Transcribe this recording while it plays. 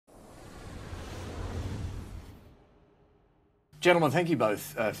Gentlemen, thank you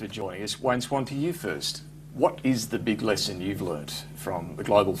both for joining us. Wayne Swan, to you first. What is the big lesson you've learnt from the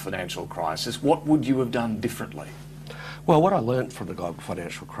global financial crisis? What would you have done differently? Well, what I learnt from the global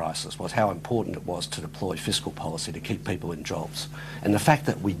financial crisis was how important it was to deploy fiscal policy to keep people in jobs. And the fact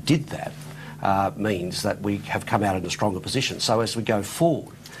that we did that means that we have come out in a stronger position. So as we go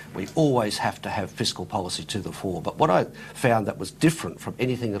forward, we always have to have fiscal policy to the fore. But what I found that was different from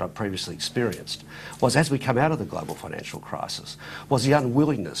anything that I'd previously experienced was, as we come out of the global financial crisis, was the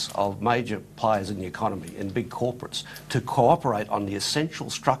unwillingness of major players in the economy and big corporates to cooperate on the essential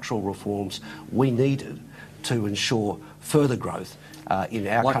structural reforms we needed to ensure further growth in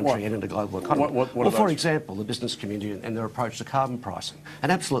our country and in the global economy. Well, for example, the business community and their approach to carbon pricing,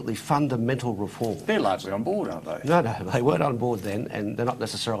 an absolutely fundamental reform. They're largely on board, aren't they? No, they weren't on board then, and they're not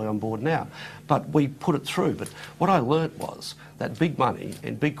necessarily on board now. But we put it through. But what I learnt was that big money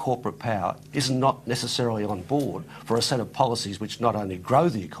and big corporate power is not necessarily on board for a set of policies which not only grow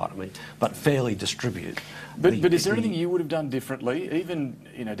the economy, but fairly distribute. But is there anything you would have done differently, even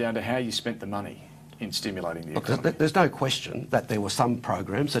down to how you spent the money in stimulating the economy? Look, there's no question that there were some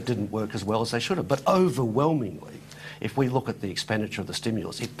programs that didn't work as well as they should have, but overwhelmingly, if we look at the expenditure of the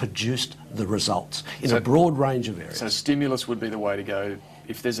stimulus, it produced the results in a broad range of areas. So stimulus would be the way to go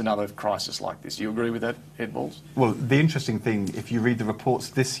if there's another crisis like this. Do you agree with that, Ed Balls? Well, the interesting thing, if you read the reports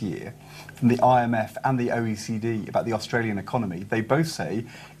this year from the IMF and the OECD about the Australian economy, they both say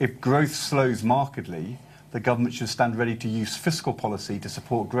if growth slows markedly, the government should stand ready to use fiscal policy to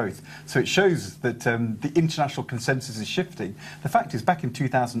support growth. So it shows that the international consensus is shifting. The fact is, back in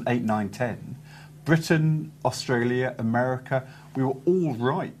 2008, 9, 10, Britain, Australia, America, we were all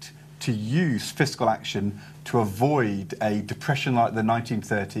right to use fiscal action to avoid a depression like the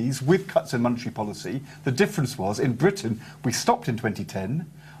 1930s with cuts in monetary policy. The difference was, in Britain, we stopped in 2010,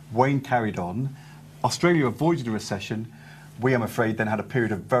 Wayne carried on, Australia avoided a recession. We, I'm afraid, then had a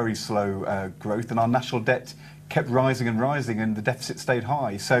period of very slow growth, and our national debt kept rising and rising, and the deficit stayed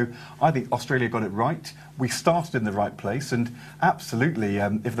high. So I think Australia got it right. We started in the right place, and absolutely,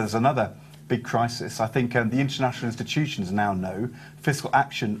 if there's another big crisis, I think the international institutions now know fiscal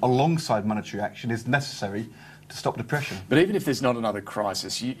action alongside monetary action is necessary to stop depression. But even if there's not another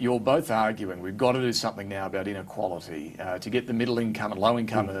crisis, you're both arguing we've got to do something now about inequality to get the middle income and low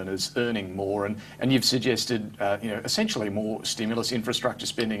income earners earning more, and you've suggested essentially more stimulus, infrastructure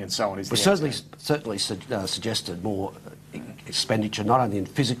spending and so on. We certainly suggested more expenditure, not only in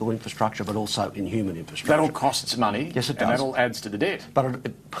physical infrastructure but also in human infrastructure. That all costs money. Yes, it does. And that all adds to the debt. But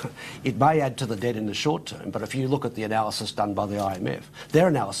it may add to the debt in the short term, but if you look at the analysis done by the IMF, their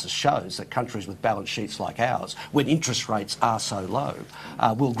analysis shows that countries with balance sheets like ours, when interest rates are so low,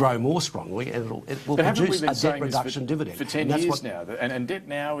 will grow more strongly, and it will produce a debt reduction dividend. For 10 years now, and debt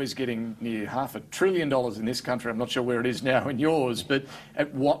now is getting near $500 billion in this country. I'm not sure where it is now in yours, but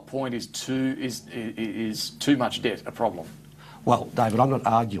at what point is too much debt a problem? Well, David, I'm not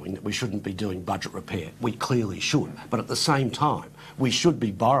arguing that we shouldn't be doing budget repair. We clearly should. But at the same time, we should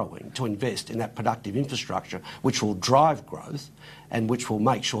be borrowing to invest in that productive infrastructure which will drive growth and which will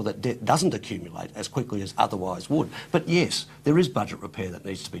make sure that debt doesn't accumulate as quickly as otherwise would. But yes, there is budget repair that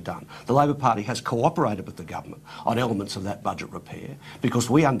needs to be done. The Labor Party has cooperated with the government on elements of that budget repair because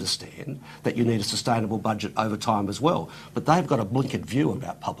we understand that you need a sustainable budget over time as well. But they've got a blinkered view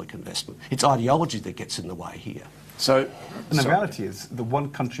about public investment. It's ideology that gets in the way here. And the reality is the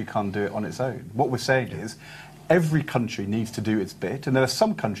one country can't do it on its own. What we're saying is every country needs to do its bit, and there are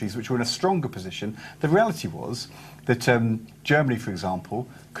some countries which are in a stronger position. The reality was that Germany, for example,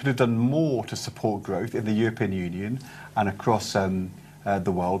 could have done more to support growth in the European Union and across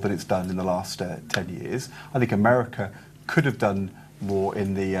the world than it's done in the last 10 years. I think America could have done more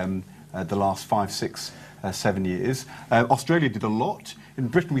in the last 5, 6, 7 years. Australia did a lot. In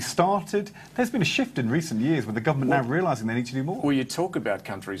Britain, we started. There's been a shift in recent years with the government now realising they need to do more. Well, you talk about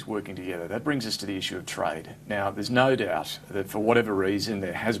countries working together. That brings us to the issue of trade. Now, there's no doubt that for whatever reason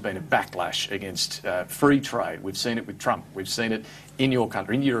there has been a backlash against free trade. We've seen it with Trump. We've seen it in your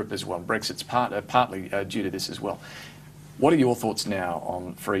country, in Europe as well. Brexit's partly due to this as well. What are your thoughts now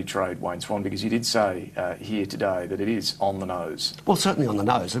on free trade, Wayne Swan? Because you did say here today that it is on the nose. Well, certainly on the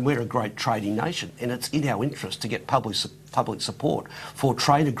nose, and we're a great trading nation, and it's in our interest to get public support for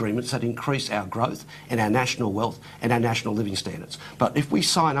trade agreements that increase our growth and our national wealth and our national living standards. But if we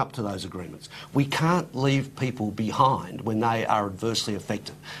sign up to those agreements, we can't leave people behind when they are adversely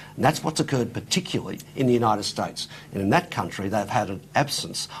affected. And that's what's occurred particularly in the United States. And in that country, they've had an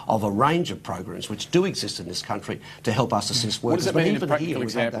absence of a range of programs which do exist in this country to help us assist workers. What does that mean in a practical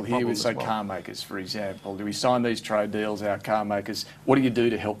example here with, say, car makers, for example? Do we sign these trade deals, our car makers? What do you do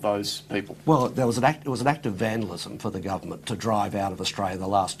to help those people? Well, it was an act of vandalism for the government government to drive out of Australia the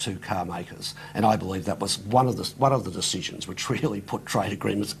last 2 car makers, and I believe that was one of the decisions which really put trade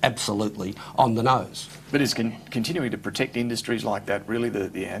agreements absolutely on the nose. But is continuing to protect industries like that really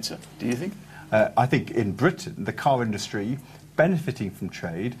the answer, do you think? I think in Britain, the car industry, benefiting from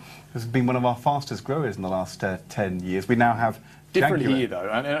trade, has been one of our fastest growers in the last 10 years. We now have different Jaguar. here, though.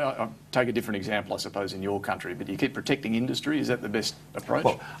 I'll take a different example, I suppose, in your country, but you keep protecting industry. Is that the best approach?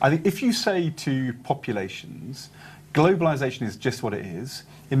 Well, I think if you say to populations, globalisation is just what it is,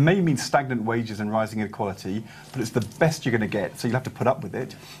 it may mean stagnant wages and rising inequality, but it's the best you're going to get, so you'll have to put up with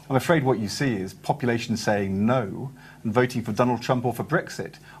it. I'm afraid what you see is population saying no and voting for Donald Trump or for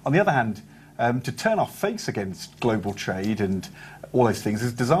Brexit. On the other hand, to turn our face against global trade and all those things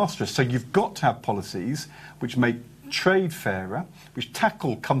is disastrous. So you've got to have policies which make trade fairer, which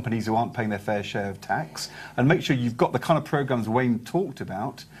tackle companies who aren't paying their fair share of tax, and make sure you've got the kind of programmes Wayne talked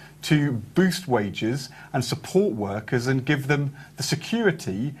about to boost wages and support workers and give them the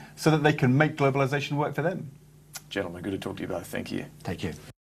security so that they can make globalisation work for them. Gentlemen, good to talk to you both. Thank you. Thank you.